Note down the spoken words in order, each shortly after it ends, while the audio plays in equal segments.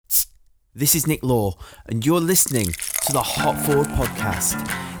This is Nick Law, and you're listening to the Hop Forward podcast,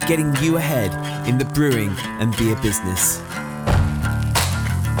 getting you ahead in the brewing and beer business.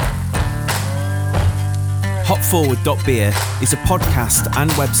 Hopforward.beer is a podcast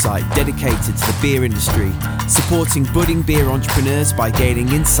and website dedicated to the beer industry, supporting budding beer entrepreneurs by gaining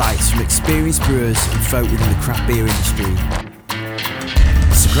insights from experienced brewers and folk within the craft beer industry.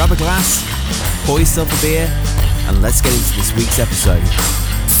 So grab a glass, pour yourself a beer, and let's get into this week's episode.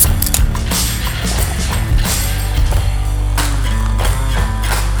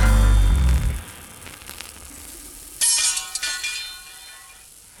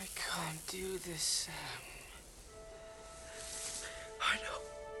 Do this, Sam. I know.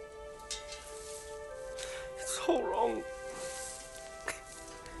 It's all wrong.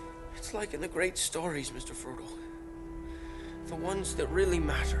 It's like in the great stories, Mr. Frodo. The ones that really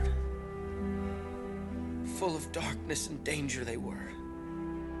mattered. Full of darkness and danger they were.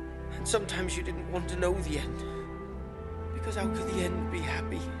 And sometimes you didn't want to know the end. Because how could the end be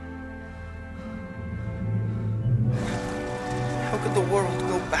happy? How could the world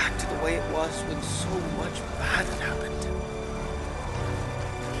go back to the way it was when so much bad had happened?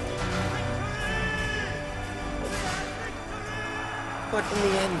 But in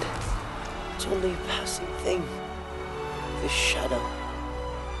the end, it's only a passing thing. This shadow,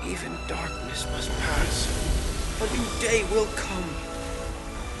 even darkness must pass. A new day will come.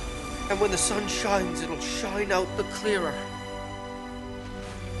 And when the sun shines, it'll shine out the clearer.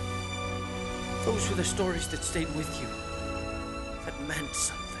 Those were the stories that stayed with you. That meant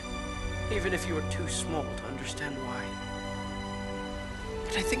something, even if you were too small to understand why.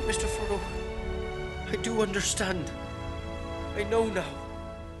 But I think, Mr. Frodo, I do understand. I know now.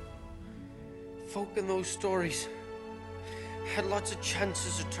 Folk in those stories had lots of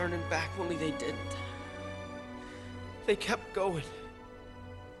chances of turning back, only they didn't. They kept going.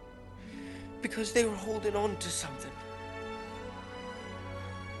 Because they were holding on to something.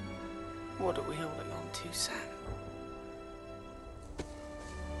 What are we holding on to, Sam?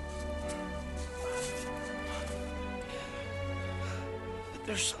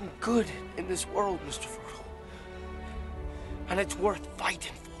 There's some good in this world, Mr. Frodo. And it's worth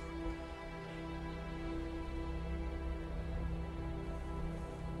fighting for.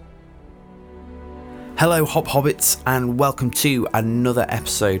 Hello Hop Hobbits, and welcome to another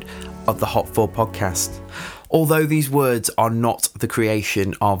episode of the Hop Forward podcast. Although these words are not the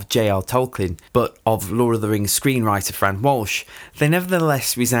creation of J.R. Tolkien, but of Lord of the Rings screenwriter Fran Walsh, they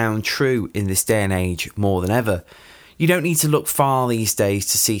nevertheless resound true in this day and age more than ever. You don't need to look far these days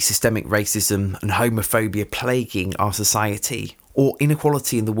to see systemic racism and homophobia plaguing our society, or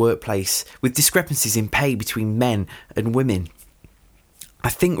inequality in the workplace with discrepancies in pay between men and women. I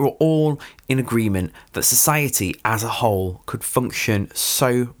think we're all in agreement that society as a whole could function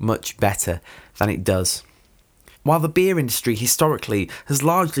so much better than it does. While the beer industry historically has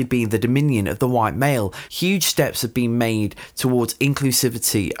largely been the dominion of the white male, huge steps have been made towards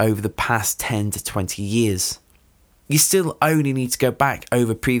inclusivity over the past 10 to 20 years. You still only need to go back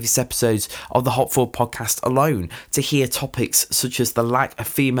over previous episodes of the Hop Forward podcast alone to hear topics such as the lack of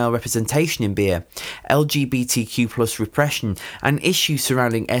female representation in beer, LGBTQ+ repression, and issues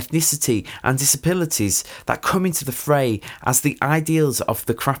surrounding ethnicity and disabilities that come into the fray as the ideals of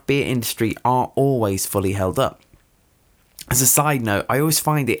the craft beer industry are always fully held up. As a side note, I always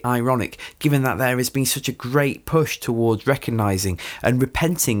find it ironic, given that there has been such a great push towards recognising and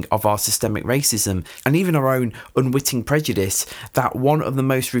repenting of our systemic racism, and even our own unwitting prejudice, that one of the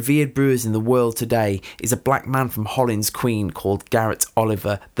most revered brewers in the world today is a black man from Holland's Queen called Garrett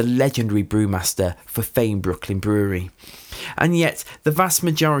Oliver, the legendary brewmaster for famed Brooklyn Brewery. And yet, the vast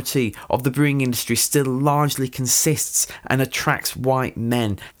majority of the brewing industry still largely consists and attracts white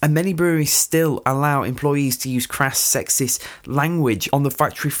men, and many breweries still allow employees to use crass, sexist language on the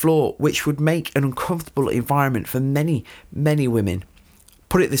factory floor, which would make an uncomfortable environment for many, many women.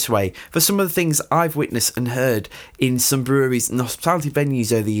 Put it this way, for some of the things I've witnessed and heard in some breweries and hospitality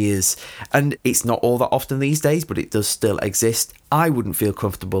venues over the years, and it's not all that often these days, but it does still exist, I wouldn't feel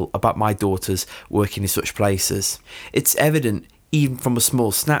comfortable about my daughters working in such places. It's evident, even from a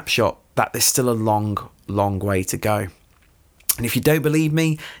small snapshot, that there's still a long, long way to go. And if you don't believe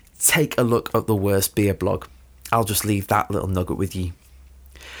me, take a look at the Worst Beer blog. I'll just leave that little nugget with you.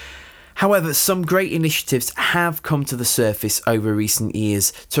 However, some great initiatives have come to the surface over recent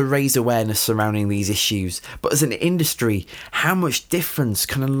years to raise awareness surrounding these issues. But as an industry, how much difference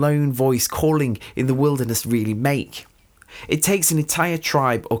can a lone voice calling in the wilderness really make? It takes an entire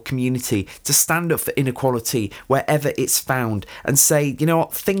tribe or community to stand up for inequality wherever it's found and say, you know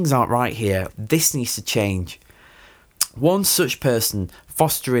what, things aren't right here. This needs to change. One such person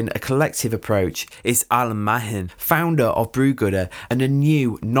fostering a collective approach is Alan Mahon, founder of Brewgooder and a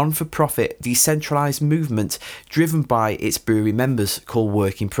new non-for-profit decentralised movement driven by its brewery members called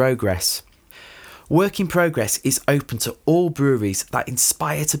Work in Progress. Work in Progress is open to all breweries that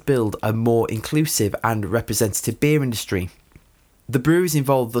inspire to build a more inclusive and representative beer industry. The breweries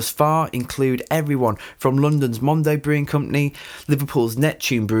involved thus far include everyone from London's Mondo Brewing Company, Liverpool's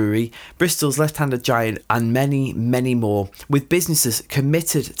Neptune Brewery, Bristol's Left-Handed Giant and many, many more, with businesses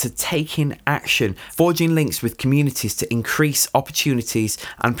committed to taking action, forging links with communities to increase opportunities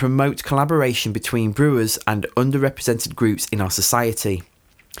and promote collaboration between brewers and underrepresented groups in our society.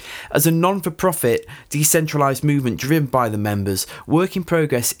 As a non-for-profit, decentralised movement driven by the members, Work in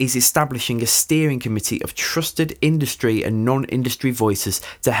Progress is establishing a steering committee of trusted industry and non-industry voices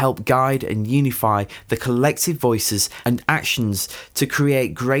to help guide and unify the collective voices and actions to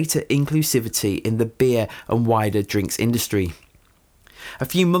create greater inclusivity in the beer and wider drinks industry. A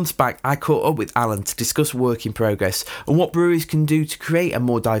few months back, I caught up with Alan to discuss Work in Progress and what breweries can do to create a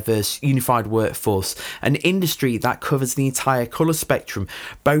more diverse, unified workforce, an industry that covers the entire colour spectrum,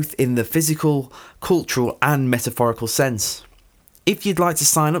 both in the physical, cultural and metaphorical sense. If you'd like to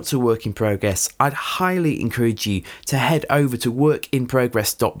sign up to Work in Progress, I'd highly encourage you to head over to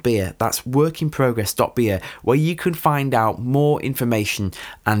workinprogress.beer, that's workinprogress.beer, where you can find out more information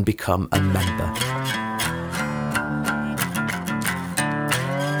and become a member.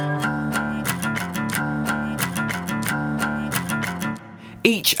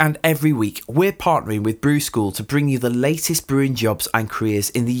 Each and every week, we're partnering with Brew School to bring you the latest brewing jobs and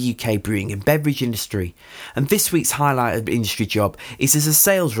careers in the UK brewing and beverage industry. And this week's highlighted industry job is as a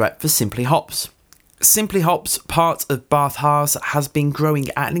sales rep for Simply Hops. Simply Hops, part of Bath Haas, has been growing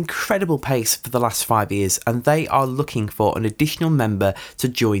at an incredible pace for the last 5 years, and they are looking for an additional member to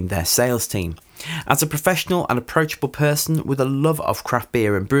join their sales team. As a professional and approachable person with a love of craft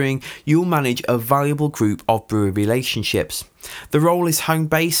beer and brewing, you'll manage a valuable group of brewery relationships. The role is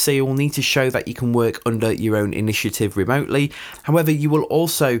home-based, so you'll need to show that you can work under your own initiative remotely. However, you will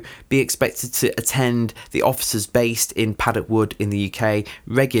also be expected to attend the offices based in Paddock Wood in the UK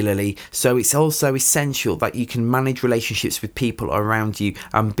regularly, so it's also essential that you can manage relationships with people around you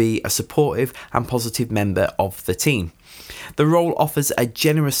and be a supportive and positive member of the team. The role offers a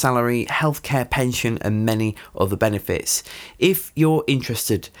generous salary, healthcare, pension and many other benefits. If you're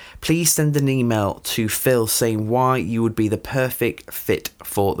interested, please send an email to Phil saying why you would be the perfect fit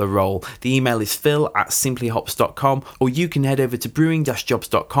for the role. The email is phil@simplyhops.com, or you can head over to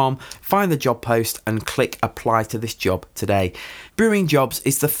brewing-jobs.com, find the job post and click apply to this job today. Brewing Jobs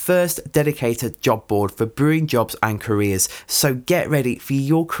is the first dedicated job board for brewing jobs and careers, so get ready for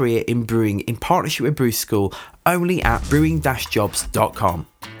your career in brewing in partnership with Brew School, only at brewing-jobs.com.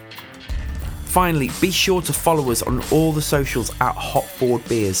 Finally, be sure to follow us on all the socials at Hop Forward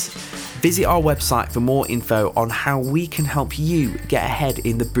Beers. Visit our website for more info on how we can help you get ahead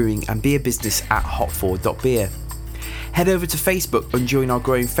in the brewing and beer business at hopforward.beer. Head over to Facebook and join our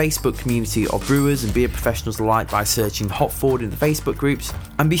growing Facebook community of brewers and beer professionals alike by searching Hop Forward in the Facebook groups.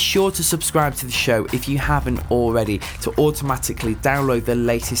 And be sure to subscribe to the show if you haven't already to automatically download the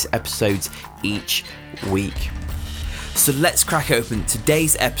latest episodes each week. So let's crack open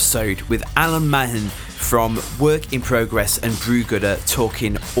today's episode with Alan Mahon from Work in Progress and Brewgooder,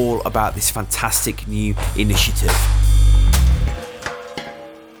 talking all about this fantastic new initiative.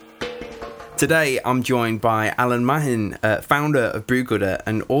 Today I'm joined by Alan Mahon, founder of Brewgooder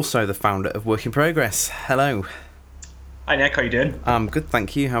and also the founder of Work in Progress. Hello. Hi Nick, how you doing? I'm good,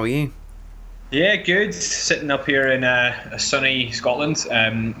 thank you. How are you? Yeah, good. Sitting up here in a sunny Scotland,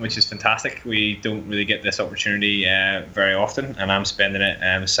 which is fantastic. We don't really get this opportunity very often, and I'm spending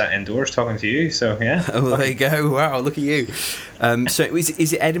it sat indoors talking to you. So yeah. Oh, there you go. Wow, look at you. So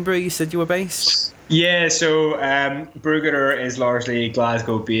is it Edinburgh you said you were based? Yeah, so Brewgooder is largely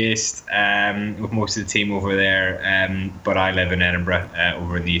Glasgow based, with most of the team over there, but I live in Edinburgh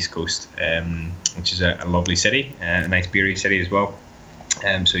over in the East Coast, which is a lovely city, a nice beery city as well.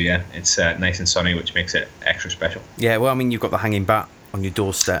 So yeah, it's nice and sunny, which makes it extra special. Yeah, well, I mean, you've got the Hanging Bat on your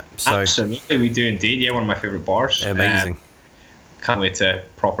doorstep. So absolutely, we do indeed. Yeah, one of my favourite bars. Amazing. Can't wait to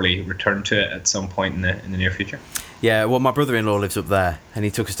properly return to it at some point in the near future. Yeah, well, my brother-in-law lives up there, and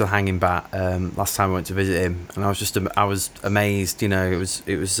he took us to the Hanging Bat last time I went to visit him, and I was amazed. You know,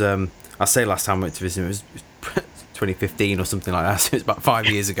 it was. I say last time I went to visit him, it was 2015 or something like that. So it's about 5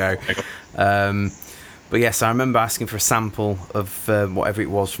 years ago. But yes, I remember asking for a sample of whatever it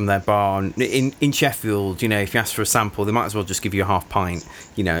was from their bar. And in Sheffield, you know, if you ask for a sample, they might as well just give you a half pint.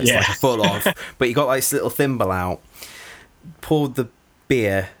 You know, it's like a full of. But you got like this little thimble out, poured the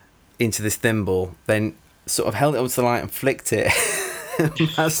beer into this thimble, then sort of held it up to the light and flicked it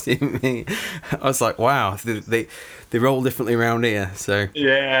past me, I was like, wow, they roll differently around here. So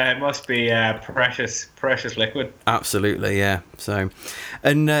yeah, it must be precious liquid. Absolutely, yeah. So,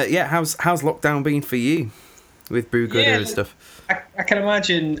 and how's lockdown been for you with Brewgooder and stuff? I can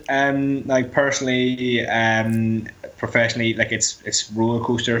imagine, like personally, professionally, like it's roller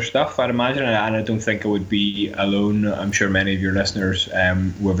coaster stuff, I'd imagine, and I don't think I would be alone. I'm sure many of your listeners,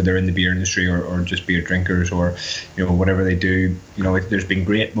 whether they're in the beer industry or just beer drinkers or whatever they do, there's been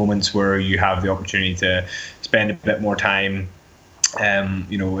great moments where you have the opportunity to spend a bit more time.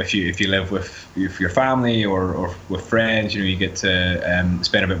 If you live with your family or with friends, you get to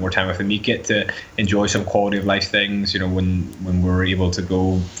spend a bit more time with them. You get to enjoy some quality of life things. When we're able to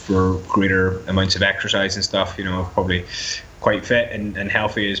go for greater amounts of exercise and stuff. I'm probably quite fit and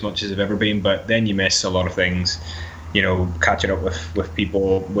healthy as much as I've ever been. But then you miss a lot of things. Catching up with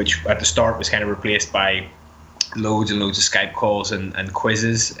people, which at the start was kind of replaced by loads and loads of Skype calls and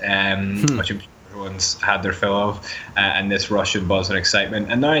quizzes, which everyone's had their fill of, and this rush and buzz and excitement.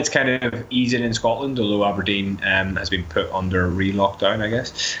 And now it's kind of easing in Scotland, although Aberdeen has been put under re-lockdown, I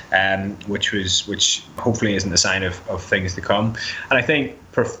guess, which hopefully isn't a sign of things to come. And I think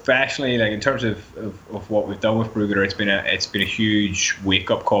professionally, like in terms of what we've done with Brewgooder, it's been a huge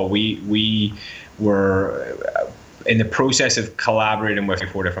wake-up call. We were in the process of collaborating with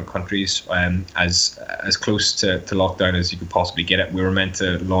 4 different countries, as close to lockdown as you could possibly get it. We were meant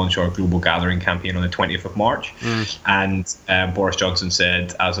to launch our global gathering campaign on the 20th of March, and Boris Johnson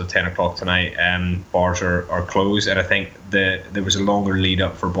said as of 10 o'clock tonight, bars are closed. And I think there was a longer lead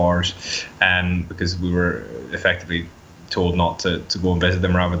up for bars, because we were effectively told not to go and visit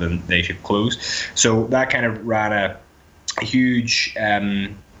them rather than they should close. So that kind of ran a huge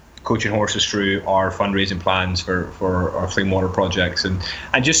coaching horses through our fundraising plans for our clean water projects, and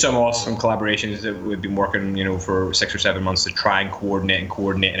just some awesome collaborations that we've been working for 6 or 7 months to try and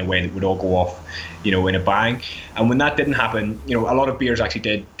coordinate in a way that would all go off in a bang. And when that didn't happen, a lot of beers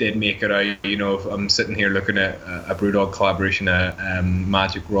actually did make it out. I'm sitting here looking at a Brewdog collaboration,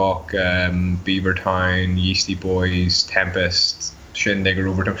 Magic Rock, Beavertown, Yeasty Boys, Tempest, Shindig or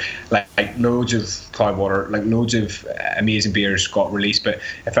Overton, like loads of Cloudwater, like loads of amazing beers got released, but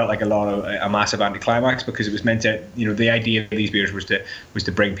it felt like a massive anticlimax, because it was meant to, the idea of these beers was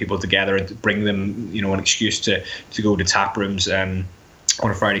to bring people together and to bring them, an excuse to go to tap rooms on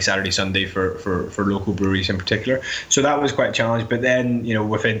a Friday, Saturday, Sunday for local breweries in particular. So that was quite a challenge. But then,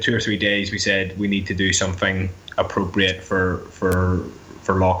 within 2 or 3 days, we said we need to do something appropriate for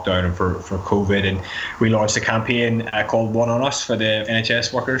lockdown and for COVID, and we launched a campaign called One on Us for the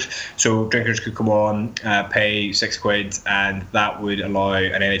NHS workers. So drinkers could come on, pay £6, and that would allow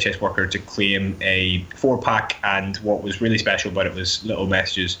an NHS worker to claim a 4-pack, and what was really special about it was little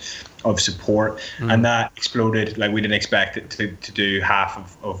messages of support, and that exploded. Like, we didn't expect it to do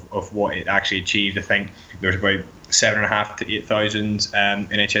half of what it actually achieved. I think there's about 7,500 to 8,000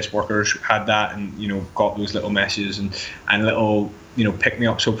 NHS workers had that, and got those little messages and little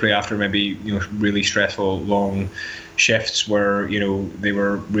pick-me-ups, hopefully after maybe really stressful long shifts where they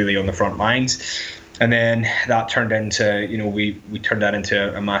were really on the front lines. And then that turned into we turned that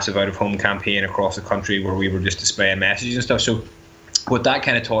into a massive out-of-home campaign across the country where we were just displaying messages and stuff. So what that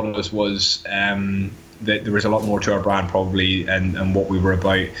kind of taught us was that there was a lot more to our brand probably and what we were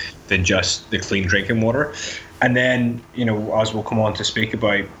about than just the clean drinking water. And then as we'll come on to speak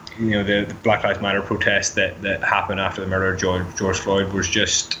about, the Black Lives Matter protest that happened after the murder of George Floyd was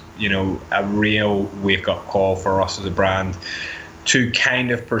just a real wake-up call for us as a brand to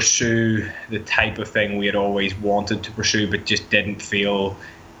kind of pursue the type of thing we had always wanted to pursue but just didn't feel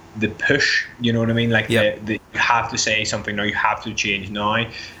the push, you know what I mean? Like, yep. You have to say something now, you have to change now,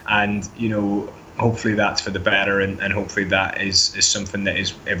 and hopefully that's for the better, and hopefully that is something that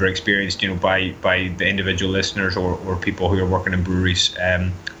is ever experienced by the individual listeners or people who are working in breweries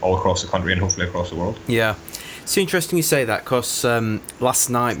all across the country and hopefully across the world. Yeah, it's interesting you say that, because last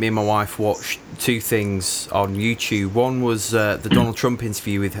night me and my wife watched 2 things on YouTube. One was the Donald Trump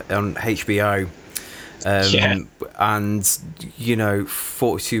interview on HBO. And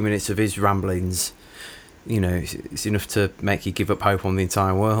 42 minutes of his ramblings, it's enough to make you give up hope on the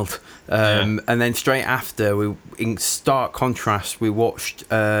entire world. And then straight after, in stark contrast, we watched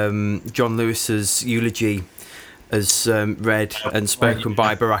John Lewis's eulogy as read and spoken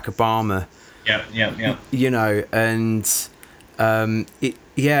by Barack Obama. And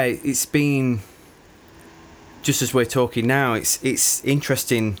it's been, just as we're talking now, it's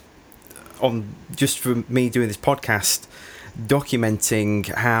interesting. On just for me doing this podcast, documenting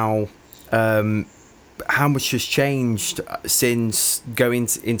how much has changed since going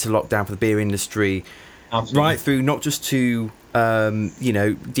into lockdown for the beer industry, Absolutely. right through not just to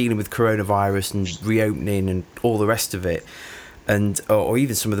dealing with coronavirus and reopening and all the rest of it, and or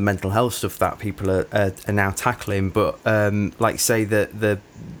even some of the mental health stuff that people are now tackling, but like say the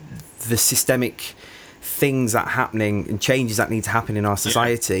systemic things that are happening and changes that need to happen in our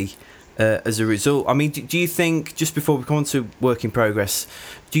society as a result. I mean, do you think, just before we come on to work in progress,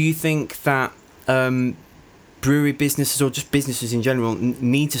 do you think that brewery businesses or just businesses in general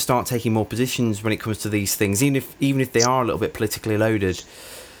need to start taking more positions when it comes to these things, even if they are a little bit politically loaded?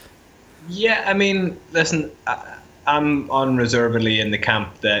 Yeah, I mean, listen, I'm unreservedly in the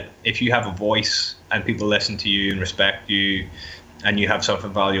camp that if you have a voice and people listen to you and respect you and you have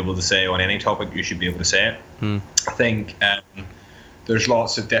something valuable to say on any topic, you should be able to say it. I think there's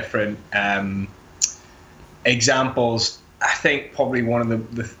lots of different examples. I think probably one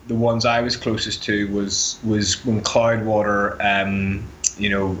of the ones I was closest to was when Cloudwater,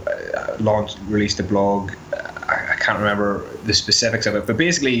 released a blog. I can't remember the specifics of it, but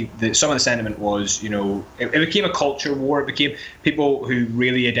basically some of the sentiment was, it became a culture war. It became people who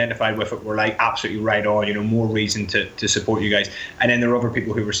really identified with it were like absolutely right on, more reason to support you guys. And then there were other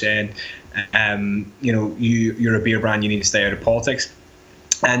people who were saying, you're a beer brand, you need to stay out of politics.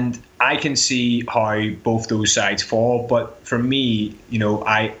 And I can see how both those sides fall, but for me,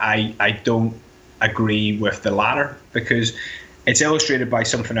 I don't agree with the latter, because it's illustrated by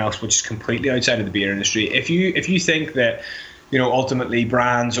something else which is completely outside of the beer industry. If you think that, ultimately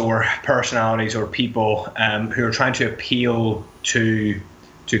brands or personalities or people who are trying to appeal to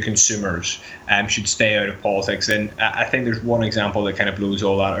consumers should stay out of politics, then I think there's one example that kind of blows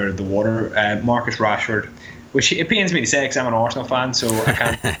all that out of the water. Marcus Rashford, which it pains me to say because I'm an Arsenal fan, so I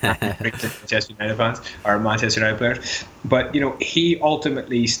can't bring to Manchester United fans or Manchester United players. But he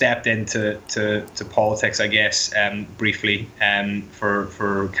ultimately stepped into politics, I guess, briefly,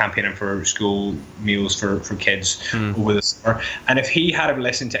 for campaigning for school meals for kids over the summer. And if he had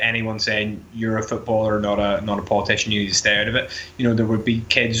listened to anyone saying you're a footballer, not a politician, you need to stay out of it, there would be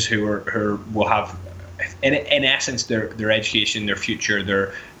kids who will have, in essence, their education, their future,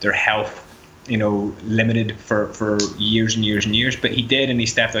 their health, limited for years and years and years. But he did, and he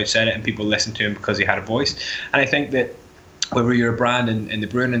stepped outside it, and people listened to him because he had a voice. And I think that whether you're a brand in the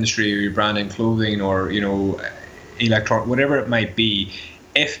brewing industry, or you're a brand in clothing, or electronic, whatever it might be,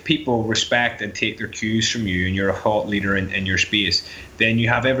 if people respect and take their cues from you, and you're a thought leader in your space, then you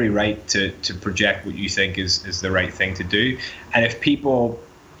have every right to project what you think is the right thing to do. And if people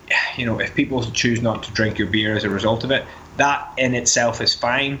choose not to drink your beer as a result of it, that in itself is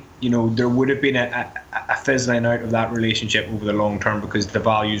fine. There would have been a fizzling out of that relationship over the long term because the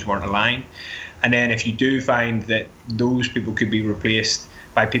values weren't aligned. And then if you do find that those people could be replaced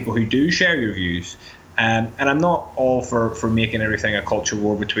by people who do share your views, and I'm not all for making everything a culture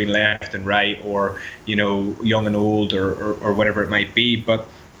war between left and right, or young and old, or whatever it might be, but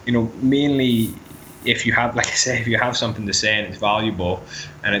mainly, if you have, like I say, if you have something to say and it's valuable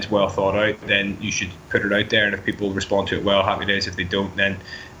and it's well thought out, then you should put it out there. And if people respond to it well, happy days. If they don't, then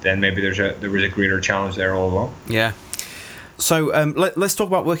maybe there was a greater challenge there all along. Yeah. So let's talk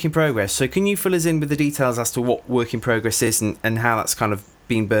about work in progress. So can you fill us in with the details as to what work in progress is and how that's kind of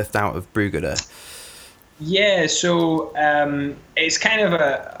been birthed out of Brewgooder? Yeah. So it's kind of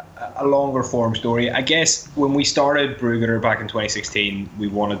a longer form story. I guess when we started Brewgooder back in 2016, we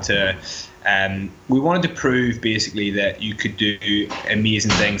wanted to prove basically that you could do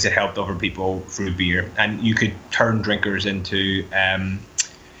amazing things that helped other people through beer, and you could turn drinkers into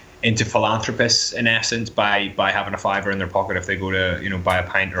philanthropists in essence by having a $5 in their pocket if they go to buy a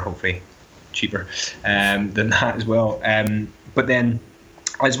pint, or hopefully cheaper than that as well. But then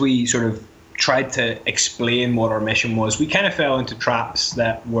as we sort of tried to explain what our mission was, we kind of fell into traps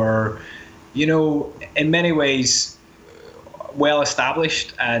that were, in many ways well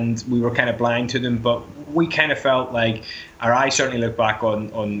established, and we were kind of blind to them. But we kind of felt like, or I certainly look back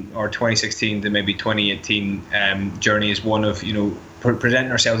on our 2016 to maybe 2018 journey as one of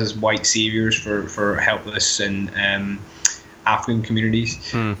presenting ourselves as white saviors for helpless and African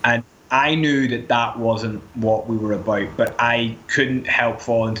communities. And I knew that wasn't what we were about, but I couldn't help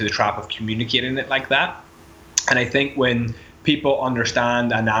fall into the trap of communicating it like that. And I think when people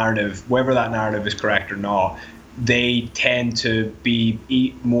understand a narrative, whether that narrative is correct or not, they tend to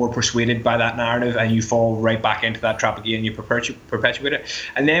be more persuaded by that narrative, and you fall right back into that trap again. You perpetuate it.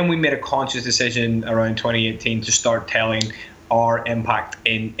 And then we made a conscious decision around 2018 to start telling our impact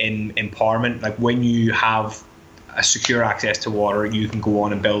in empowerment. Like, when you have a secure access to water, you can go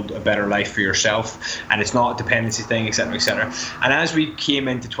on and build a better life for yourself, and it's not a dependency thing, etc., etc. And as we came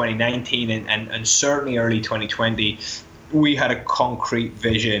into 2019 and certainly early 2020, we had a concrete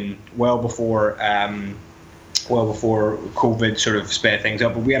vision well before COVID sort of sped things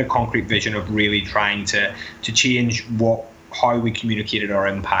up, but we had a concrete vision of really trying to change how we communicated our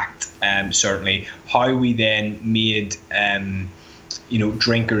impact, certainly how we then made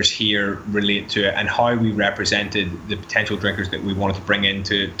drinkers here relate to it, and how we represented the potential drinkers that we wanted to bring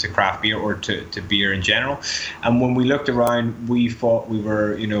into craft beer or to beer in general. And when we looked around, we thought we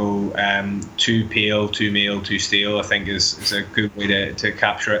were too pale, too male, too stale, I think is a good way to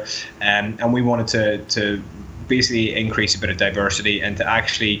capture it. And we wanted to basically increase a bit of diversity and to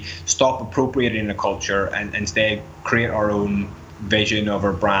actually stop appropriating a culture and instead create our own vision of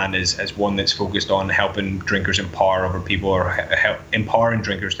our brand as one that's focused on helping drinkers empower other people, or empowering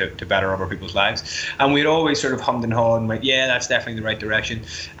drinkers to better other people's lives. And we'd always sort of hummed and hawed and went, yeah, that's definitely the right direction.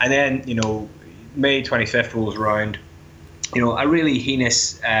 And then May 25th rolls around, a really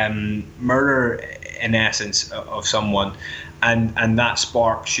heinous murder in essence of someone, and that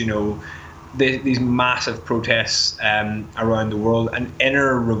sparks these massive protests around the world, an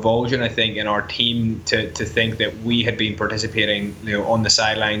inner revulsion, I think, in our team to think that we had been participating, on the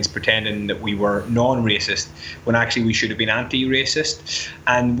sidelines, pretending that we were non-racist when actually we should have been anti-racist.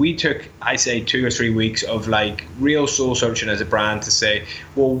 And we took, I say, 2 or 3 weeks of real soul searching as a brand to say,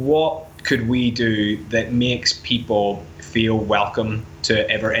 well, what could we do that makes people feel welcome to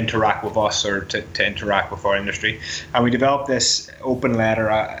ever interact with us or to interact with our industry? And we developed this open letter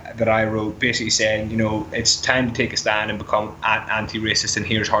that I wrote, basically saying, it's time to take a stand and become anti-racist, and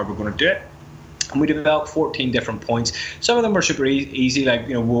here's how we're going to do it. And we developed 14 different points. Some of them were super easy,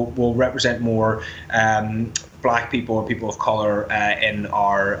 we'll represent more black people or people of color in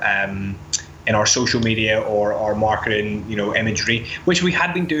our social media or our marketing, imagery, which we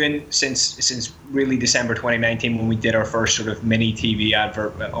had been doing since really December 2019, when we did our first sort of mini TV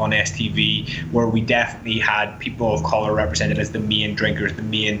advert on STV, where we definitely had people of color represented as the main drinkers, the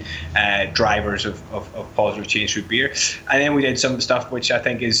main drivers of positive change through beer. And then we did some stuff which I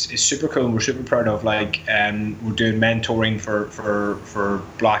think is super cool and we're super proud of, we're doing mentoring for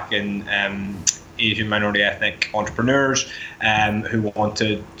black and Asian minority ethnic entrepreneurs who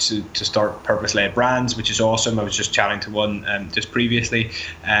wanted to start purpose-led brands, which is awesome. I was just chatting to one just previously,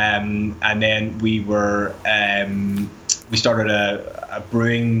 and then we started a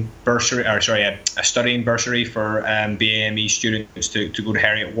brewing bursary, a studying bursary for BAME students to go to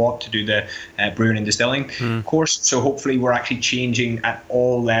Heriot Watt to do the brewing and distilling course. So hopefully we're actually changing at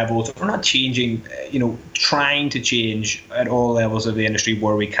all levels. We're not changing, trying to change at all levels of the industry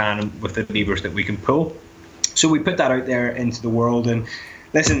where we can with the levers that we can pull. So we put that out there into the world. And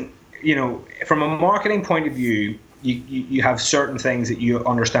listen, from a marketing point of view, you have certain things that you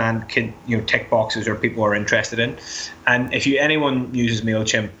understand can tick boxes or people are interested in. And if anyone uses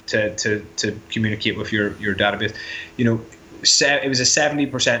MailChimp to communicate with your database, it was a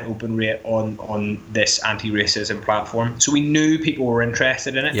 70% open rate on this anti-racism platform. So we knew people were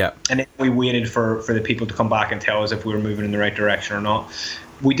interested in it. Yeah. And then we waited for the people to come back and tell us if we were moving in the right direction or not.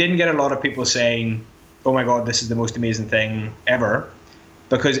 We didn't get a lot of people saying, oh my God, this is the most amazing thing ever,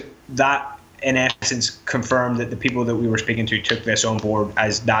 because that in essence confirmed that the people that we were speaking to took this on board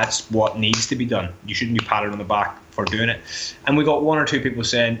as that's what needs to be done. You shouldn't be patted on the back for doing it. And we got 1 or 2 people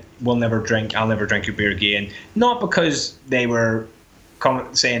saying, I'll never drink your beer again. Not because they were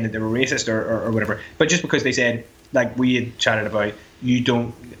saying that they were racist or whatever, but just because they said, we had chatted about,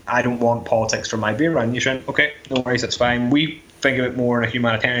 I don't want politics for my beer run. You said, okay, no worries, that's fine. We think of it more in a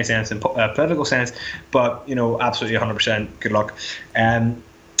humanitarian sense than political sense, but absolutely 100% good luck. And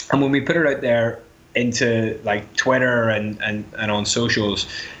when we put it out there into Twitter and on socials,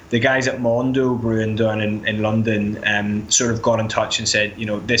 the guys at Mondo Brewing down in London sort of got in touch and said,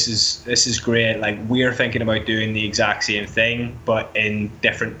 this is great. We're thinking about doing the exact same thing, but in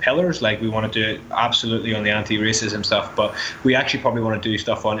different pillars. We want to do it absolutely on the anti-racism stuff, but we actually probably want to do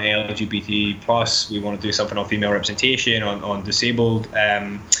stuff on LGBT+. We want to do something on female representation, on disabled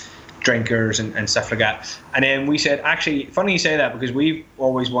drinkers and stuff like that. And then we said, actually, funny you say that, because we've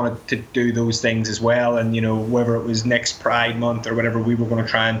always wanted to do those things as well. And whether it was next Pride Month or whatever, we were going to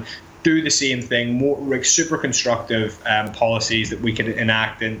try and do the same thing, more super constructive policies that we could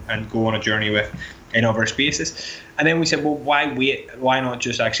enact and go on a journey with in other spaces. And then we said, well, why wait? Why not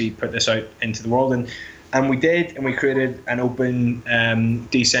just actually put this out into the world? And we did, and we created an open,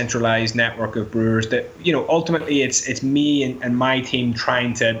 decentralized network of brewers that, ultimately it's me and my team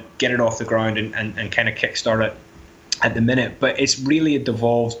trying to get it off the ground and kind of kickstart it at the minute. But it's really a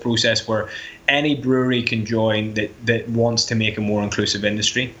devolved process where any brewery can join that wants to make a more inclusive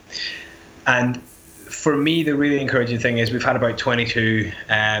industry. And for me, the really encouraging thing is we've had about 23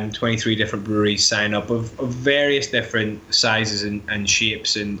 different breweries sign up of various different sizes and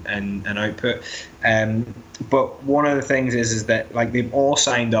shapes and output. But one of the things is that like they've all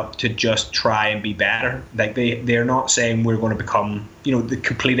signed up to just try and be better. Like they're not saying we're going to become, the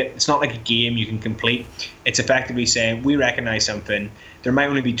complete it. It's not like a game you can complete. It's effectively saying we recognize something. There might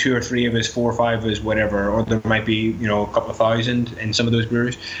only be 2 or 3 of us, 4 or 5 of us, whatever, or there might be, a couple of thousand in some of those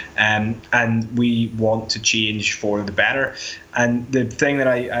breweries. And we want to change for the better. And the thing that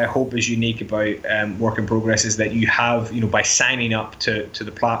I hope is unique about Work in Progress is that you have, by signing up to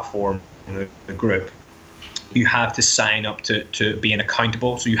the platform, the group, you have to sign up to being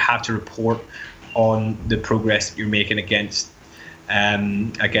accountable. So you have to report on the progress that you're making against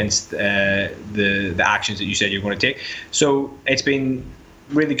the actions that you said you're going to take. So it's been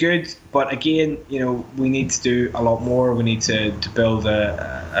really good, but again, we need to do a lot more. We need to build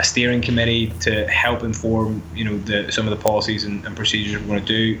a steering committee to help inform some of the policies and procedures we're going to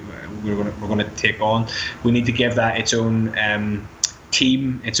do. We're going to take on. We need to give that its own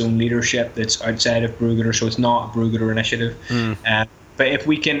team, its own leadership that's outside of Brewgooder, so it's not a Brewgooder initiative. But if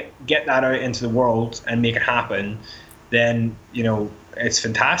we can get that out into the world and make it happen, then it's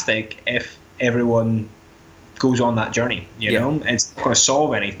fantastic if everyone goes on that journey. It's not going to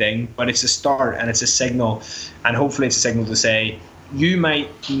solve anything, but it's a start and it's a signal, and hopefully it's a signal to say you might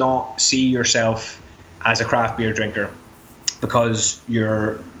not see yourself as a craft beer drinker because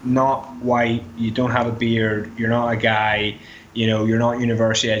you're not white, you don't have a beard, you're not a guy, you're not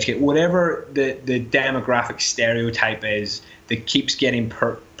university educated, whatever the demographic stereotype is that keeps getting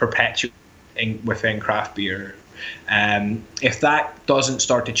perpetuating within craft beer. If that doesn't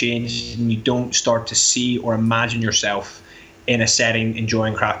start to change and you don't start to see or imagine yourself in a setting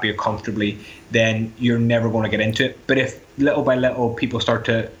enjoying craft beer comfortably, then you're never going to get into it. But if little by little people start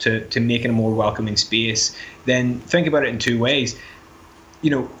to make it a more welcoming space, then think about it in 2 ways.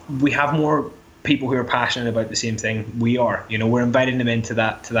 We have more people who are passionate about the same thing we are. We're inviting them into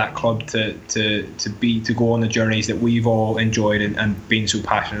that club to go on the journeys that we've all enjoyed and been so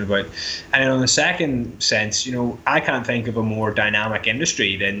passionate about. And then on the second sense, I can't think of a more dynamic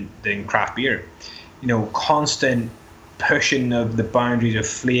industry than craft beer. Constant pushing of the boundaries of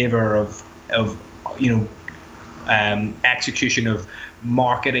flavor, of execution of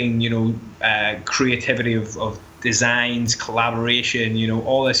marketing, creativity of designs, collaboration,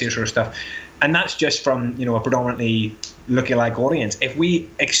 all this sort of stuff. And that's just from, a predominantly lookalike audience. If we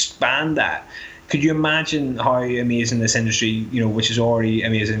expand that, could you imagine how amazing this industry, which is already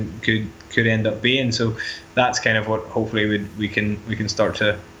amazing, could end up being? So that's kind of what hopefully we can start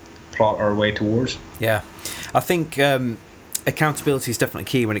to plot our way towards. Yeah, I think accountability is definitely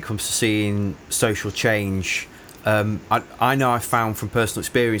key when it comes to seeing social change. I know I've found from personal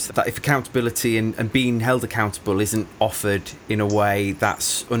experience that if accountability and being held accountable isn't offered in a way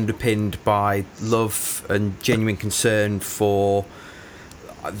that's underpinned by love and genuine concern for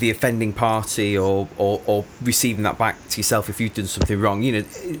the offending party or receiving that back to yourself if you've done something wrong,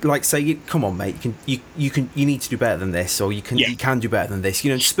 like say, come on mate, you need to do better than this, or you can do better than this,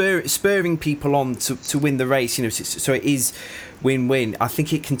 spurring people on to win the race, so it is win-win. I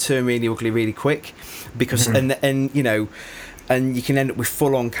think it can turn really ugly really quick because and you can end up with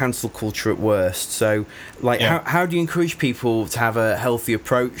full-on cancel culture at worst. So how do you encourage people to have a healthy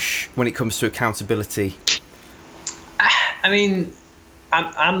approach when it comes to accountability? I mean,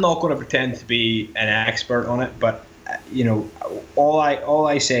 I'm not going to pretend to be an expert on it, but all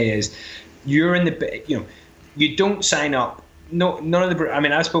I say is you're in the you don't sign up. No, none of the. I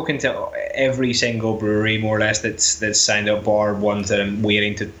mean, I've spoken to every single brewery more or less that's signed up, bar ones that I'm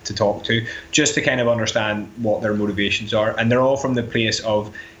waiting to talk to, just to kind of understand what their motivations are, and they're all from the place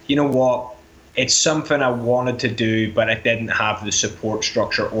of, it's something I wanted to do, but I didn't have the support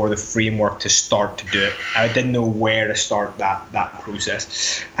structure or the framework to start to do it. I didn't know where to start that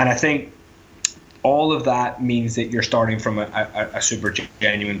process. And I think all of that means that you're starting from a super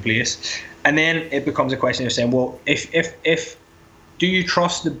genuine place. And then it becomes a question of saying, well, if do you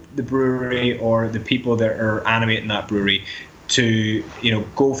trust the brewery or the people that are animating that brewery to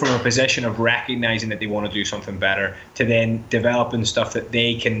go from a position of recognizing that they want to do something better to then developing stuff that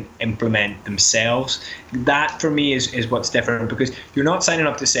they can implement themselves? That for me is what's different, because you're not signing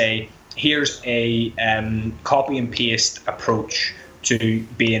up to say, here's a copy and paste approach to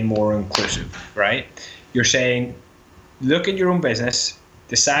being more inclusive, right? You're saying, look at your own business,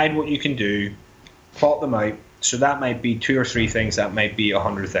 decide what you can do, plot them out. So that might be 2 or 3 things, that might be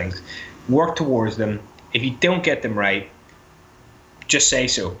 100 things. Work towards them. If you don't get them right, just say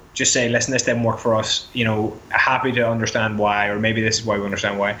so. Just say, listen, this didn't work for us. You know, happy to understand why, or maybe this is why we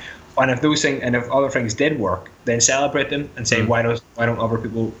understand why. And if those things, and if other things did work, then celebrate them and say, why don't other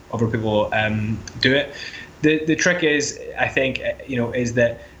people do it? The trick is, I think, is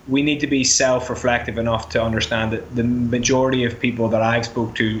that we need to be self-reflective enough to understand that the majority of people that I've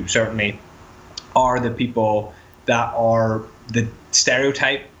spoke to certainly are the people that are the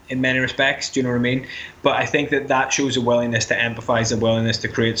stereotype in many respects. Do you know what I mean? But I think that shows a willingness to empathize, a willingness to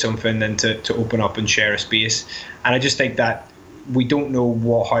create something and to open up and share a space. And I just think that we don't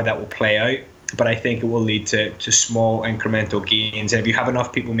know how that will play out, but I think it will lead to small incremental gains. And if you have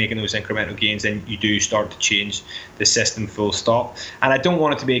enough people making those incremental gains, then you do start to change the system full stop. And I don't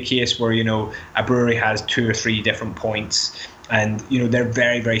want it to be a case where, a brewery has 2 or 3 different points and, they're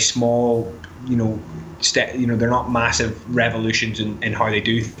very, very small, they're not massive revolutions in how they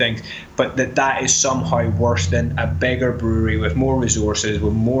do things, but that is somehow worse than a bigger brewery with more resources,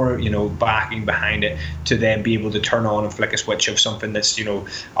 with more backing behind it, to then be able to turn on and flick a switch of something that's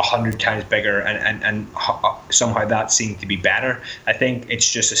 100 times bigger and somehow that seems to be better. I think it's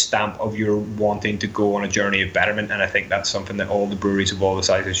just a stamp of your wanting to go on a journey of betterment, and I think that's something that all the breweries of all the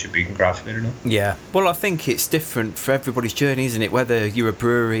sizes should be congratulated on. Yeah, well, I think it's different for everybody's journey, isn't it? Whether you're a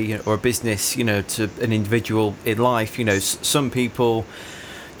brewery or a business, to an individual in life, some people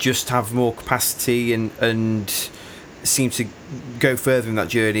just have more capacity and seem to go further in that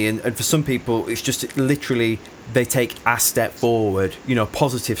journey, and for some people it's just literally they take a step forward, a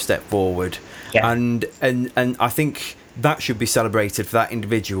positive step forward. And I think that should be celebrated for that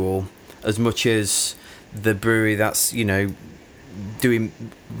individual as much as the brewery that's doing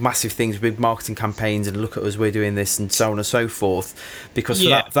massive things, big marketing campaigns, and look at us, we're doing this, and so on and so forth. Because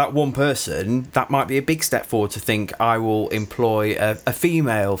for that one person, that might be a big step forward to think, I will employ a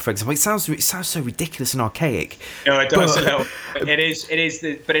female, for example. It sounds so ridiculous and archaic. No, it does.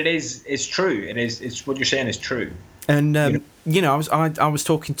 It's true. It's what you're saying is true. And I was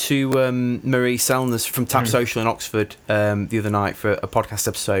talking to Marie Selners from Tap Social in Oxford the other night for a podcast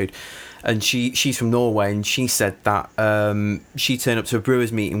episode. And she's from Norway, and she said that she turned up to a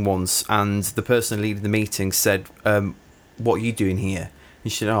brewers meeting once, and the person leading the meeting said, "What are you doing here?"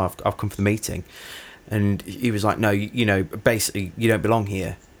 And she said, "Oh, I've come for the meeting." And he was like, "No, basically you don't belong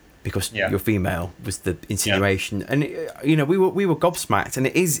here because you're female," was the insinuation. And we were gobsmacked, and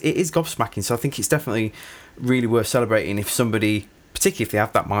it is gobsmacking. So I think it's definitely really worth celebrating if somebody, particularly if they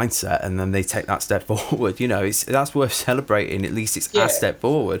have that mindset and then they take that step forward. That's worth celebrating. At least it's a step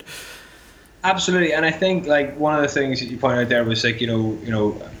forward. Absolutely, and I think one of the things that you pointed out there was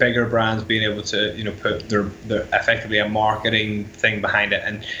bigger brands being able to put their effectively a marketing thing behind it,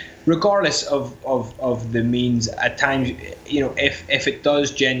 and regardless of the means, at times if it does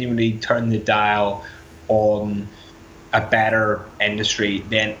genuinely turn the dial on a better industry,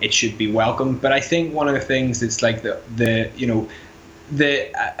 then it should be welcomed. But I think one of the things that's a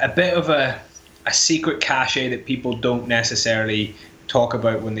bit of a secret cachet that people don't necessarily talk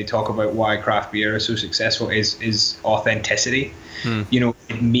about when they talk about why craft beer is so successful is authenticity.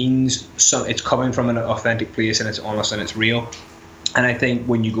 It means it's coming from an authentic place, and it's honest and it's real. And I think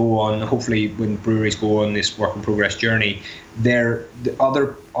when you go on, hopefully when breweries go on this work in progress journey, the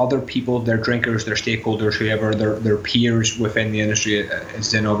other people, their drinkers, their stakeholders, whoever, their peers within the industry,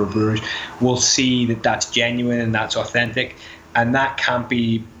 as in other brewers, will see that that's genuine and that's authentic, and that can't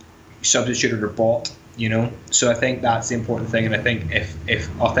be substituted or bought. So I think that's the important thing, and I think if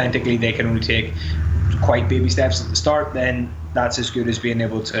authentically they can only take quite baby steps at the start, then that's as good as being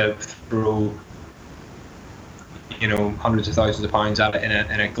able to throw hundreds of thousands of pounds at it in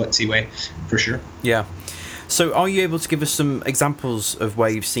a glitzy way, for sure. Yeah. So are you able to give us some examples of where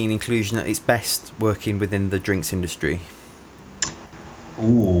you've seen inclusion at its best working within the drinks industry?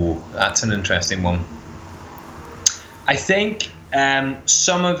 Ooh, that's an interesting one. I think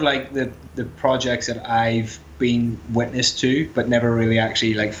some of the projects that I've been witness to but never really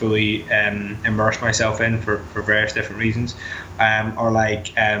actually fully immersed myself in for various different reasons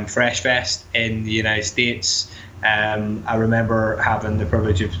are Fresh Fest in the United States. I remember having the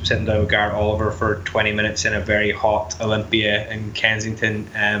privilege of sitting down with Garrett Oliver for 20 minutes in a very hot Olympia in Kensington,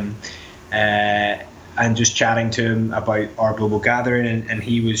 and just chatting to him about our global gathering, and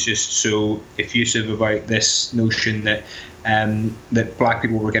he was just so effusive about this notion that black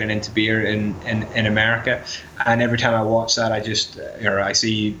people were getting into beer in America. And every time I watch that, I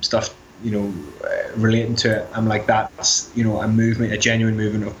see stuff relating to it. I'm like, that's a movement, a genuine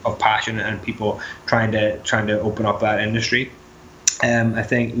movement of passion, and people trying to open up that industry. I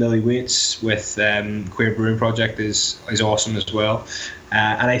think Lily Waits with Queer Brewing Project is awesome as well.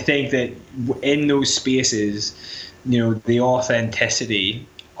 And I think that in those spaces, the authenticity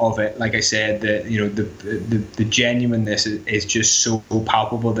of it, like I said, the genuineness is just so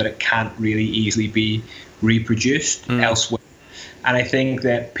palpable that it can't really easily be reproduced elsewhere. And I think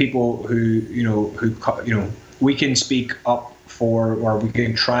that people who we can speak up for, or we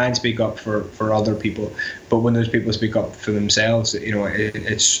can try and speak up for other people, but when those people speak up for themselves,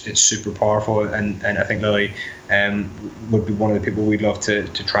 it's super powerful. And I think Lily would be one of the people we'd love to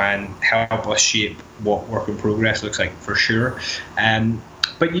try and help us shape what work in progress looks like, for sure.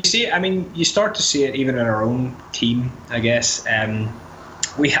 But you see, you start to see it even in our own team, I guess.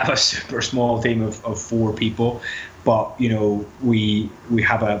 We have a super small team of 4 people, but we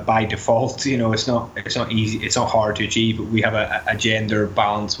have a, by default, it's not easy, it's not hard to achieve, but we have a gender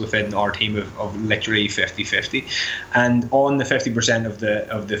balance within our team of literally 50-50. And on the 50%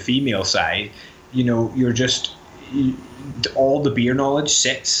 of the female side, you're just, all the beer knowledge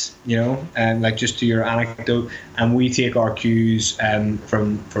sits, and like, just to your anecdote, and we take our cues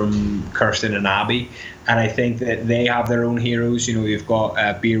from Kirsten and Abby, and I think that they have their own heroes. You've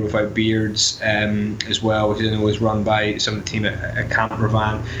got Beer Without Beards as well, which is run by some of the team at Camper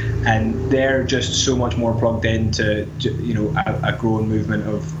Van, and they're just so much more plugged into a growing movement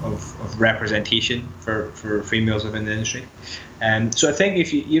of representation for females within the industry. So I think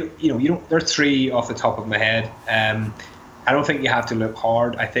if you don't, there are 3 off the top of my head. I don't think you have to look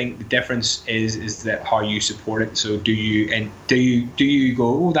hard. I think the difference is that how you support it. So do you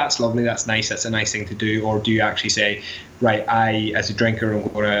go, oh, that's lovely, that's nice, that's a nice thing to do, or do you actually say, right, I as a drinker am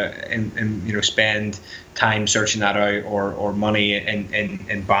going to spend time searching that out, or money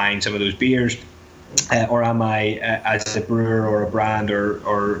in buying some of those beers, or am I, as a brewer or a brand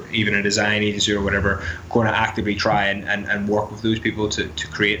or even a design agency or whatever, going to actively try and work with those people to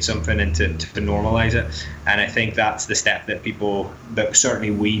create something and to normalize it? And I think that's the step that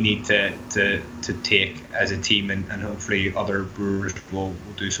certainly we need to take as a team, and hopefully other brewers will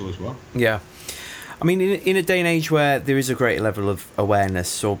do so as well. Yeah. In a day and age where there is a great level of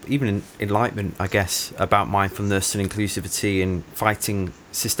awareness, or even enlightenment, I guess, about mindfulness and inclusivity and fighting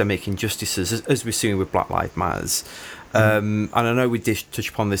systemic injustices, as we're seeing with Black Lives Matters, and I know we did touch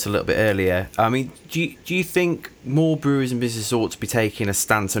upon this a little bit earlier. Do you think more brewers and businesses ought to be taking a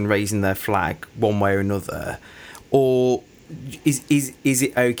stance and raising their flag one way or another, or is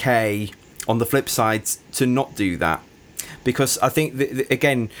it okay on the flip side to not do that? Because I think that,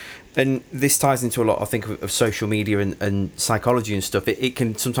 again, and this ties into a lot, I think, of social media and psychology and stuff. It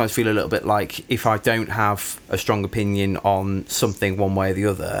can sometimes feel a little bit like, if I don't have a strong opinion on something one way or the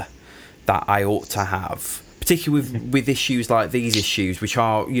other, that I ought to have, particularly with issues like these issues, which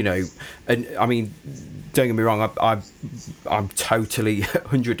are, and don't get me wrong, I'm totally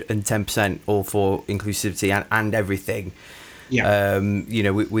 110% all for inclusivity and everything. Yeah.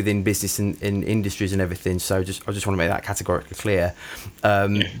 Within business and industries and everything. So I just want to make that categorically clear.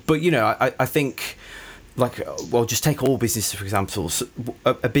 But I think, just take all businesses for example.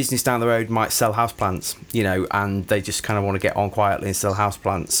 A business down the road might sell houseplants, and they just kind of want to get on quietly and sell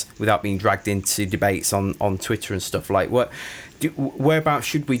houseplants without being dragged into debates on Twitter and stuff. Like, whereabouts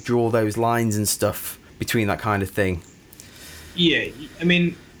should we draw those lines and stuff between that kind of thing? Yeah,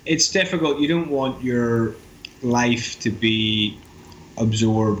 it's difficult. You don't want your life to be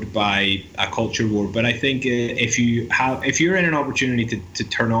absorbed by a culture war, but I think if you're in an opportunity to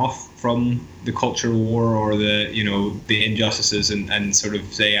turn off from the culture war or the injustices and sort of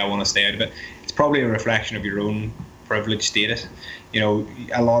say, I want to stay out of it, it's probably a reflection of your own privileged status.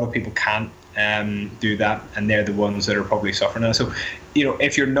 A lot of people can't do that, and they're the ones that are probably suffering that. So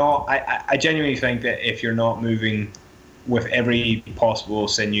if you're not, I genuinely think that if you're not moving with every possible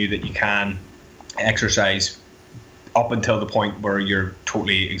sinew that you can exercise up until the point where you're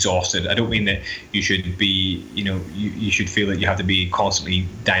totally exhausted. I don't mean that you should be, you should feel that you have to be constantly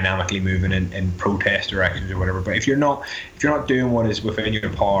dynamically moving in protest directions or whatever. But if you're not doing what is within your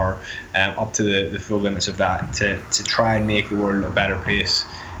power, up to the full limits of that, to try and make the world a better place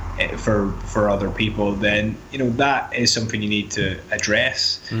for other people, then that is something you need to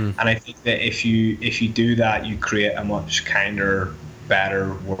address. And I think that if you do that, you create a much kinder,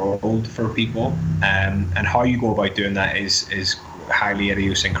 better world for people, and how you go about doing that is highly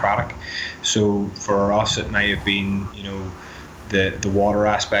idiosyncratic. So for us, it may have been the water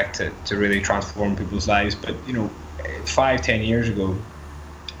aspect to really transform people's lives, but 5-10 years ago,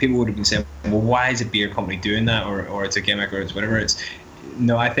 people would have been saying, well, why is a beer company doing that, or it's a gimmick, or it's whatever. It's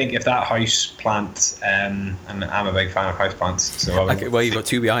No, I think if that house plant, and I'm a big fan of house plants, so okay, well, you've got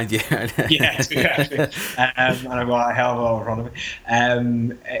two behind you. yeah, actually, and I've got a hell of a lot in front of me.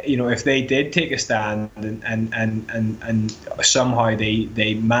 If they did take a stand and somehow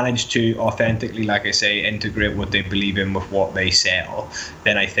they managed to authentically, like I say, integrate what they believe in with what they sell,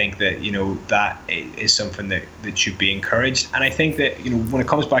 then I think that that is something that should be encouraged. And I think that when it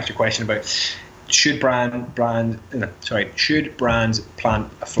comes back to your question about should brands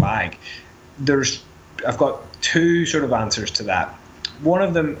plant a flag, I've got two sort of answers to that. One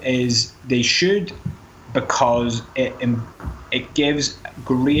of them is they should, because it gives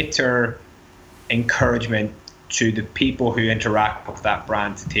greater encouragement to the people who interact with that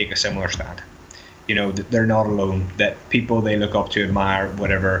brand to take a similar stand. That they're not alone, that people they look up to, admire,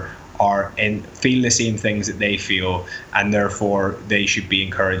 whatever, feel the same things that they feel, and therefore they should be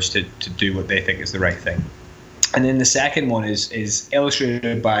encouraged to do what they think is the right thing. And then the second one is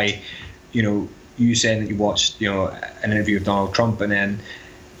illustrated by, you saying that you watched, an interview of Donald Trump, and then,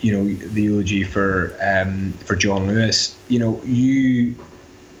 the eulogy for John Lewis. You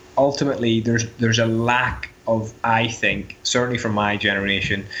ultimately there's a lack of, I think, certainly from my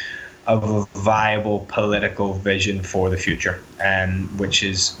generation, of a viable political vision for the future, which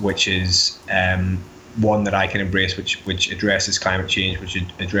is one that I can embrace, which addresses climate change, which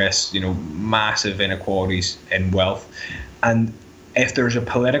address massive inequalities in wealth. And if there's a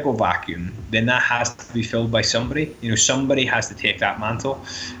political vacuum, then that has to be filled by somebody. Somebody has to take that mantle,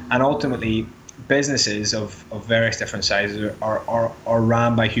 and ultimately businesses of various different sizes are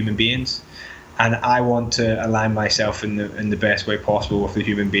run by human beings. And I want to align myself in the best way possible with the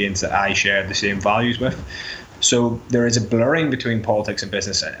human beings that I share the same values with. So there is a blurring between politics and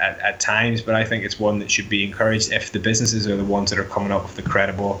business at times, but I think it's one that should be encouraged if the businesses are the ones that are coming up with the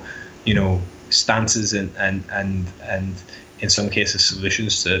credible, stances and in some cases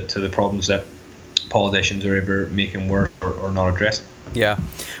solutions to the problems that politicians are ever making work or not addressing. Yeah,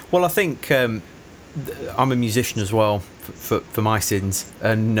 well, I think I'm a musician as well for my sins,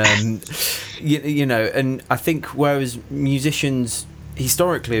 and and I think whereas musicians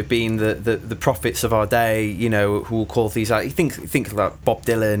historically have been the prophets of our day, who will call things like, you think like Bob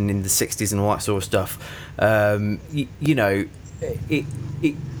Dylan in the 60s and all that sort of stuff. It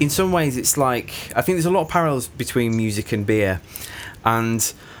in some ways it's like, I think there's a lot of parallels between music and beer,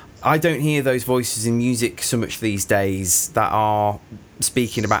 and I don't hear those voices in music so much these days that are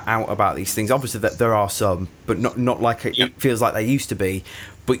speaking out about these things. Obviously that there are some, but not like it feels like they used to be,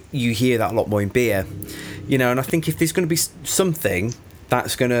 but you hear that a lot more in beer, and I think if there's going to be something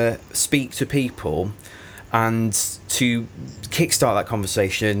that's going to speak to people and to kickstart that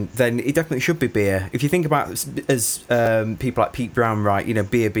conversation, then it definitely should be beer. If you think about as people like Pete Brown, right,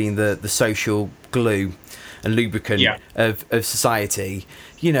 beer being the social glue and lubricant of society,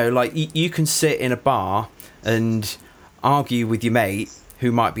 like you can sit in a bar and argue with your mate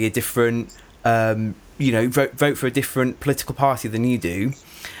who might be a different vote for a different political party than you do,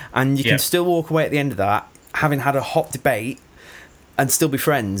 and you can still walk away at the end of that having had a hot debate and still be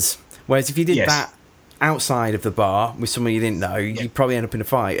friends. Whereas if you did that outside of the bar with someone you didn't know, you'd probably end up in a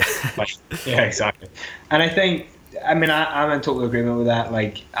fight. Yeah, exactly. And I think, I'm in total agreement with that.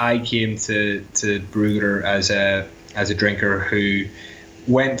 Like, I came to Brugger as a drinker who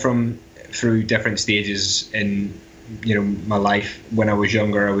went through different stages in my life. When I was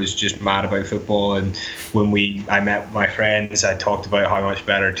younger, I was just mad about football, and when I met my friends, I talked about how much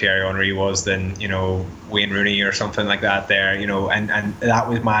better Thierry Henry was than Wayne Rooney or something like that there, and that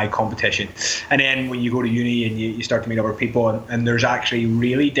was my competition. And then when you go to uni and you start to meet other people, and there's actually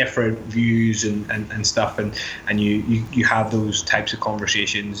really different views and stuff, and you have those types of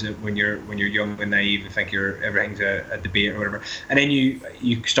conversations when you're young and naive and think everything's a debate or whatever. And then you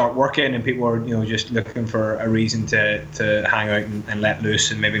start working, and people are just looking for a reason to hang out and let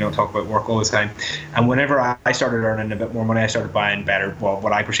loose and maybe not talk about work all the time. And whenever I started earning a bit more money, I started buying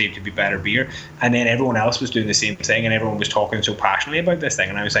what I perceived to be better beer, and then everyone else was doing the same thing, and everyone was talking so passionately about this thing,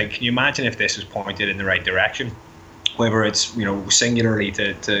 and I was like, can you imagine if this was pointed in the right direction? Whether it's singularly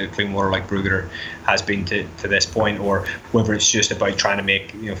to clean water like Brugger has been to this point, or whether it's just about trying to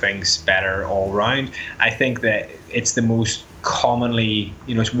make things better all round. I think that it's the most commonly,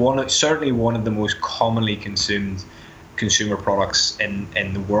 it's certainly one of the most commonly consumed consumer products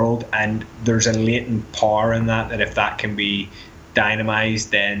in the world, and there's a latent power in that if that can be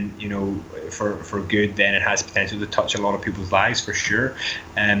dynamized, then for good, then it has potential to touch a lot of people's lives for sure.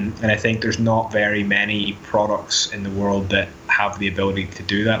 And I think there's not very many products in the world that have the ability to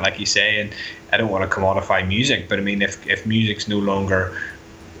do that, like you say. And I don't want to commodify music, but I mean, if music's no longer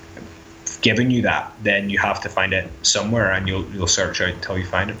given you that, then you have to find it somewhere, and you'll search out until you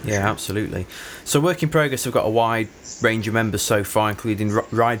find it. Yeah, absolutely. So Work in Progress have got a wide range of members so far, including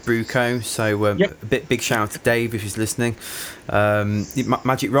Ride Brew Co. So a big shout out to Dave if he's listening.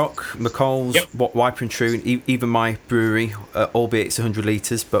 Magic Rock, McColl's, Wiper and True, even my brewery, albeit it's 100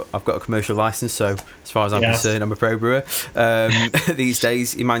 litres, but I've got a commercial licence, so as far as I'm concerned, I'm a pro brewer these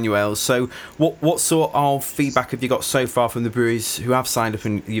days. Emmanuel's. So what sort of feedback have you got so far from the breweries who have signed up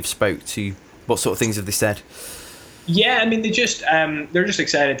and you've spoke to? What sort of things have they said? Yeah, I mean, they're just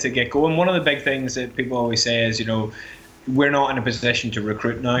excited to get going. One of the big things that people always say is, we're not in a position to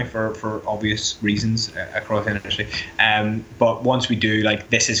recruit now for obvious reasons across the industry. But once we do,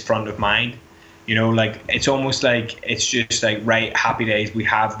 this is front of mind. It's almost like it's just right, happy days. We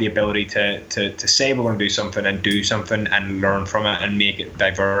have the ability to say we're going to do something and do something and learn from it and make it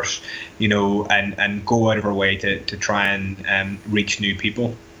diverse, and go out of our way to try and reach new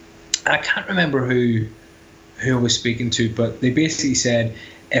people. I can't remember who I was speaking to, but they basically said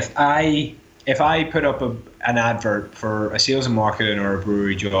if I put up an advert for a sales and marketing or a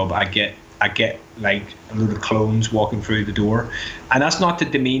brewery job, I get like a load of clones walking through the door. And that's not to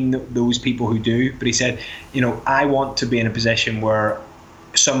demean those people who do, but he said, I want to be in a position where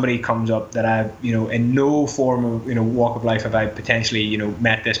somebody comes up that I've, in no form of, walk of life have I potentially,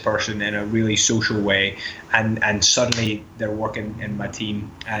 met this person in a really social way, and suddenly they're working in my team,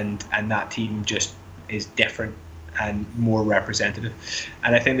 and that team just is different and more representative.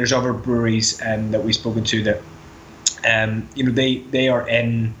 And I think there's other breweries that we've spoken to that, they are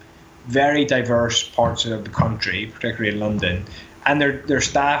in very diverse parts of the country, particularly in London, and their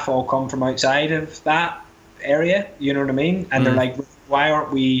staff all come from outside of that area, you know what I mean? And they're like, why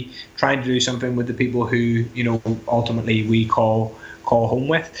aren't we trying to do something with the people who, ultimately we call home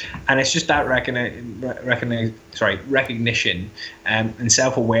with? And it's just that recognition and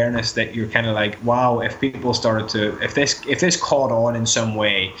self-awareness that you're kind of like, wow, if people started to, if this caught on in some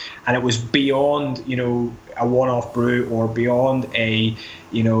way, and it was beyond, a one-off brew or beyond a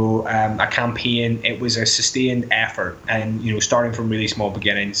campaign, it was a sustained effort, and starting from really small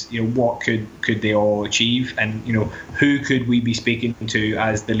beginnings, what could they all achieve, and who could we be speaking to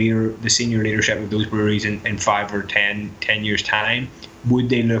as the senior leadership of those breweries in 5 or 10 years time? Would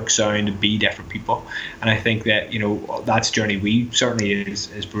they look, sound, and be different people? And I think that that's a journey we certainly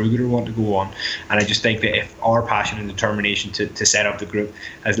as Brewgooder want to go on. And I just think that if our passion and determination to set up the group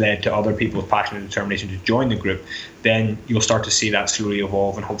has led to other people's passion and determination to join the group, then you'll start to see that slowly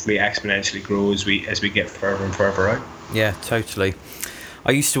evolve and hopefully exponentially grow as we get further and further out. Yeah, totally.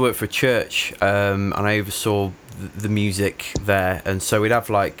 I used to work for a church, and I oversaw the music there, and so we'd have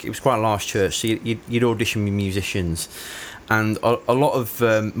it was quite a large church, so you'd audition with musicians. And a lot of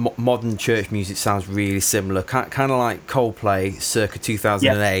modern church music sounds really similar, kind of like Coldplay circa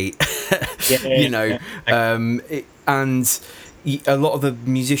 2008. And a lot of the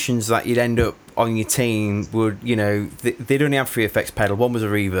musicians that you'd end up on your team would, they'd only have 3 effects pedal. One was a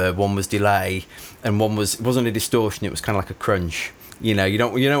reverb, one was delay, and it wasn't a distortion. It was kind of like a crunch. You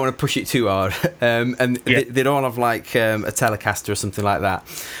don't want to push it too hard. They'd all have a Telecaster or something like that,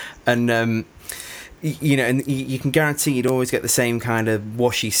 and. And you can guarantee you'd always get the same kind of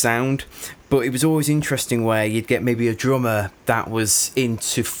washy sound, but it was always interesting where you'd get maybe a drummer that was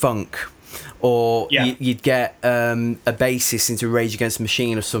into funk, or you'd get a bassist into Rage Against the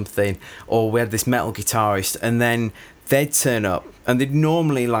Machine or something, or we had this metal guitarist, and then they'd turn up and they'd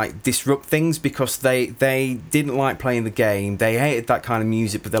normally disrupt things because they didn't like playing the game. They hated that kind of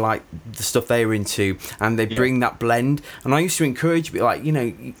music, but they liked the stuff they were into, and they bring that blend. And I used to encourage people,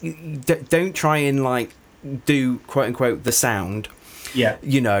 don't try and do quote unquote the sound.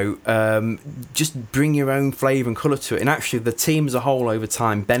 Just bring your own flavour and colour to it. And actually the team as a whole over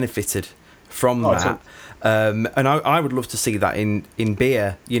time benefited from that. And I would love to see that in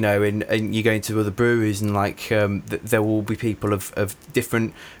beer, and you go into other breweries and there will be people of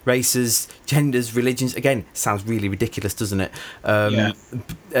different races, genders, religions. Again, sounds really ridiculous, doesn't it?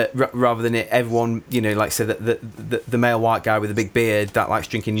 Rather than everyone, say that the male white guy with a big beard that likes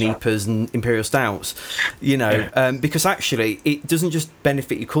drinking Nipas and Imperial Stouts, because actually it doesn't just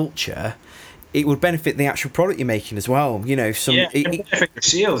benefit your culture. It would benefit the actual product you're making as well. Benefit your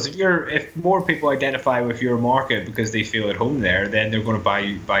sales. If more people identify with your market because they feel at home there, then they're going to buy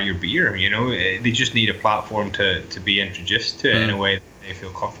your beer. They just need a platform to be introduced to it in a way that they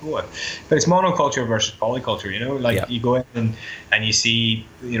feel comfortable with. But it's monoculture versus polyculture. You go in and you see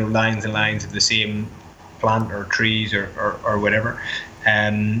lines and lines of the same plant or trees or whatever.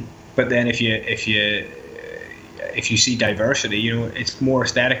 But then if you see diversity, it's more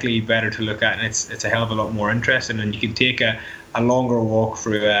aesthetically better to look at, and it's a hell of a lot more interesting. And you can take a a longer walk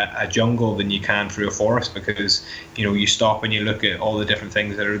through a jungle than you can through a forest, because you stop and you look at all the different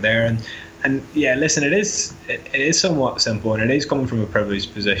things that are there. And yeah, listen, it is somewhat simple, and it is coming from a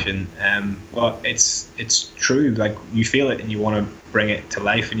privileged position, but it's true. Like, you feel it and you want to bring it to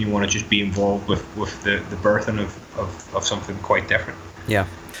life, and you want to just be involved with the birthing of something quite different. Yeah.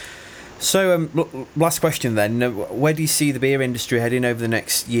 So last question then, where do you see the beer industry heading over the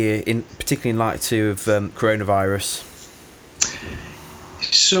next year, particularly in light of coronavirus?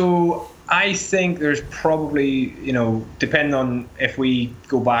 So I think there's probably, depending on if we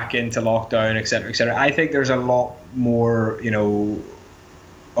go back into lockdown, et cetera, I think there's a lot more,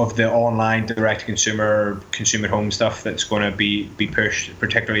 of the online direct consumer at home stuff that's going to be pushed,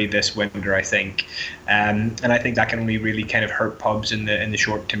 particularly this winter, I think. And I think that can only really kind of hurt pubs in the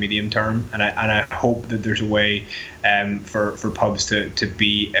short to medium term. And I hope that there's a way for pubs to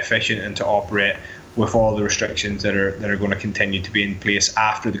be efficient and to operate with all the restrictions that are going to continue to be in place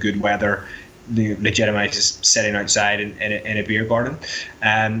after the good weather legitimizes sitting outside in a beer garden.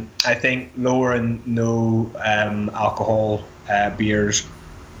 I think lower and no alcohol beers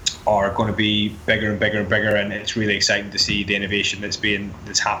are going to be bigger and bigger and bigger, and it's really exciting to see the innovation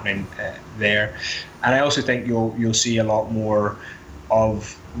that's happening there. And I also think you'll see a lot more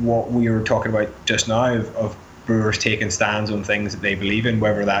of what we were talking about just now, of brewers taking stands on things that they believe in,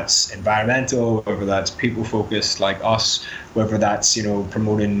 whether that's environmental, whether that's people focused like us, whether that's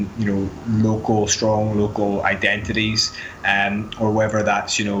promoting strong local identities, or whether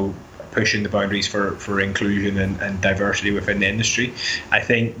that's pushing the boundaries for inclusion and diversity within the industry. I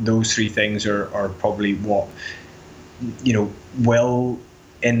think those three things are probably what will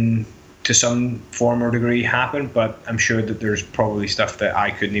to some form or degree happen, but I'm sure that there's probably stuff that I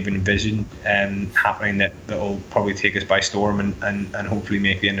couldn't even envision happening that will probably take us by storm and hopefully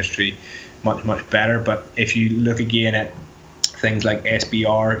make the industry much, much better. But if you look again at things like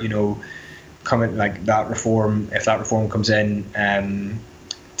SBR, coming like that reform, if that reform comes in and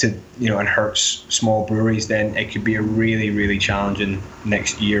hurts small breweries, then it could be a really, really challenging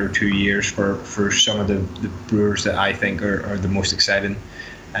next year or 2 years for some of the brewers that I think are the most exciting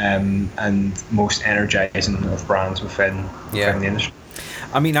and most energizing of brands within the industry.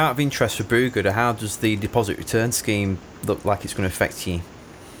 I mean, out of interest for Brewgooder, how does the deposit return scheme look like it's going to affect you?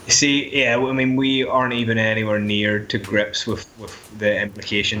 See, I mean, we aren't even anywhere near to grips with the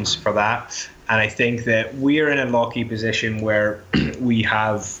implications for that. And I think that we're in a lucky position where we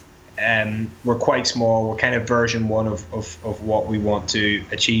have, we're quite small. We're kind of version one of what we want to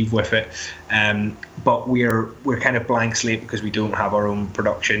achieve with it. But we're kind of blank slate because we don't have our own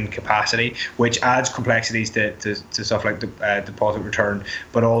production capacity, which adds complexities to stuff like the deposit return,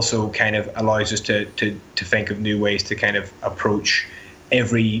 but also kind of allows us to think of new ways to kind of approach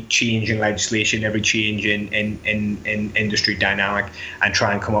every change in legislation, every change in industry dynamic, and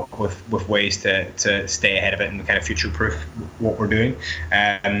try and come up with ways to stay ahead of it and kind of future-proof what we're doing.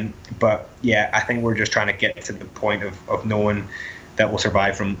 But yeah, I think we're just trying to get to the point of knowing that we'll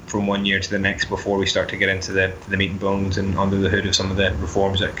survive from 1 year to the next before we start to get into the meat and bones and under the hood of some of the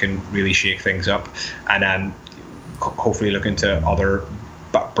reforms that can really shake things up, and hopefully look into other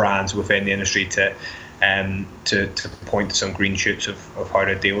brands within the industry to point to some green shoots of how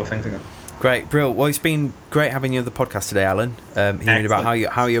to deal with things like that. Great, brilliant. Well, it's been great having you on the podcast today, Alan. Hearing about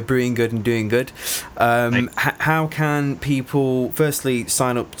how you're brewing good and doing good. How can people firstly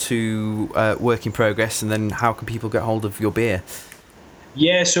sign up to Work in Progress, and then how can people get hold of your beer?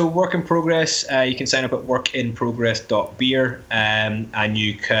 Yeah, so Work in Progress, you can sign up at workinprogress.beer, and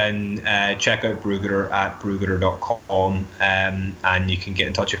you can check out Brewgooder at brewgooder.com, and you can get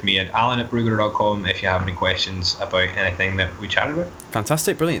in touch with me at alan@brewgooder.com if you have any questions about anything that we chatted about.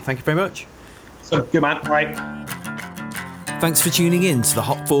 Fantastic, brilliant. Thank you very much. So, good man. All right. Thanks for tuning in to the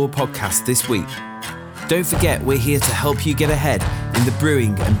Hop Forward podcast this week. Don't forget, we're here to help you get ahead in the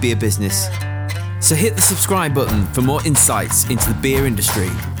brewing and beer business. So hit the subscribe button for more insights into the beer industry.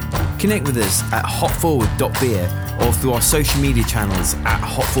 Connect with us at hopforward.beer or through our social media channels at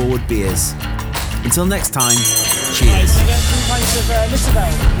hopforwardbeers. Until next time, cheers. I get 3 pints of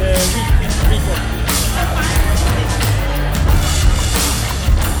Lisabelle, the week.